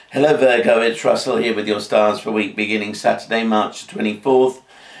Hello Virgo, it's Russell here with your stars for week beginning Saturday, March 24th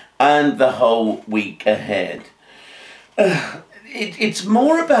and the whole week ahead. It's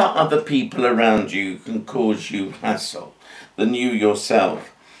more about other people around you who can cause you hassle than you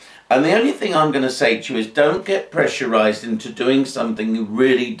yourself. And the only thing I'm going to say to you is don't get pressurized into doing something you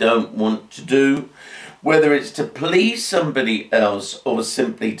really don't want to do, whether it's to please somebody else or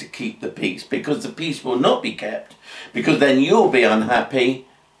simply to keep the peace, because the peace will not be kept, because then you'll be unhappy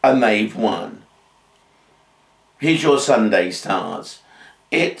and they've won. Here's your Sunday stars.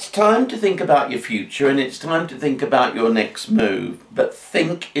 It's time to think about your future and it's time to think about your next move, but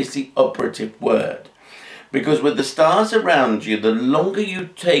think is the operative word. Because with the stars around you, the longer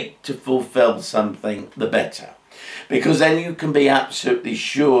you take to fulfill something, the better. Because then you can be absolutely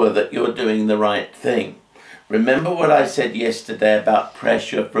sure that you're doing the right thing. Remember what I said yesterday about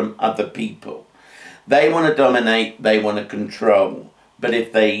pressure from other people. They want to dominate, they want to control. But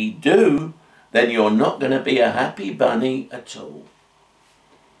if they do, then you're not going to be a happy bunny at all.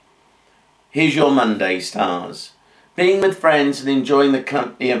 Here's your Monday stars. Being with friends and enjoying the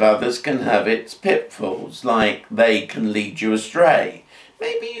company of others can have its pitfalls, like they can lead you astray.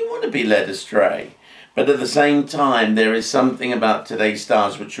 Maybe you want to be led astray. But at the same time, there is something about today's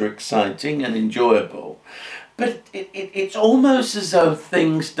stars which are exciting and enjoyable. But it's almost as though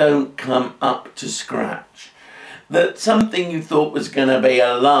things don't come up to scratch. That something you thought was going to be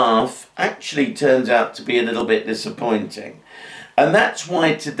a laugh actually turns out to be a little bit disappointing. And that's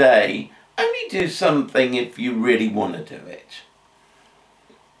why today, only do something if you really want to do it.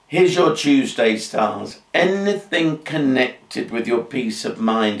 Here's your Tuesday stars. Anything connected with your peace of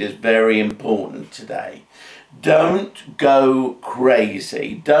mind is very important today. Don't go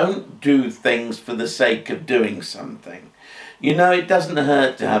crazy. Don't do things for the sake of doing something. You know, it doesn't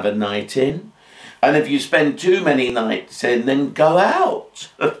hurt to have a night in. And if you spend too many nights in, then go out.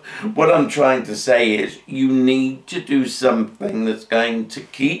 What I'm trying to say is you need to do something that's going to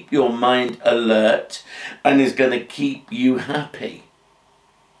keep your mind alert and is going to keep you happy.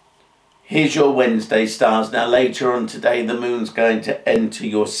 Here's your Wednesday stars. Now later on today, the moon's going to enter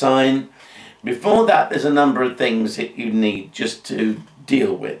your sign. Before that, there's a number of things that you need just to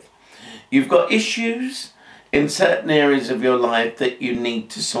deal with. You've got issues in certain areas of your life that you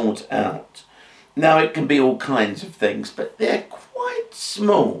need to sort out. Now, it can be all kinds of things, but they're quite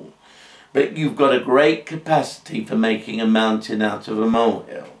small. But you've got a great capacity for making a mountain out of a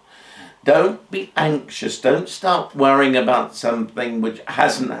molehill. Don't be anxious. Don't start worrying about something which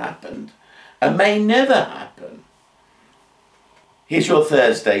hasn't happened and may never happen. Here's your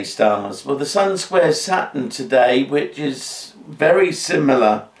Thursday stars. Well, the Sun squares Saturn today, which is very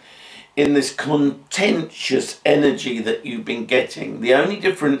similar in this contentious energy that you've been getting. The only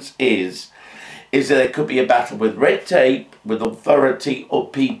difference is that there could be a battle with red tape, with authority or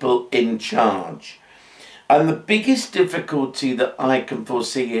people in charge. And the biggest difficulty that I can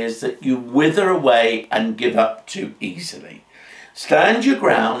foresee is that you wither away and give up too easily. Stand your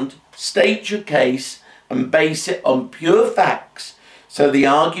ground, state your case and base it on pure facts so the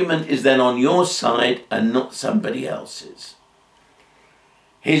argument is then on your side and not somebody else's.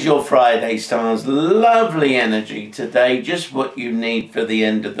 Here's your Friday stars. Lovely energy today, just what you need for the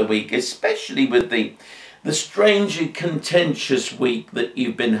end of the week, especially with the strangely contentious week that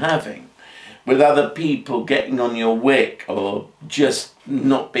you've been having, with other people getting on your wick or just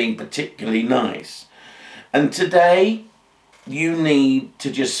not being particularly nice. And today, you need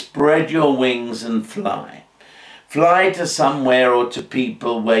to just spread your wings and fly. Fly to somewhere or to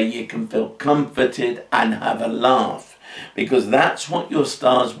people where you can feel comforted and have a laugh. Because that's what your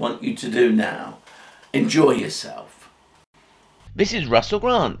stars want you to do now. Enjoy yourself. This is Russell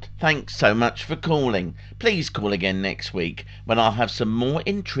Grant. Thanks so much for calling. Please call again next week when I'll have some more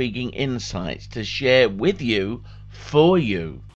intriguing insights to share with you for you.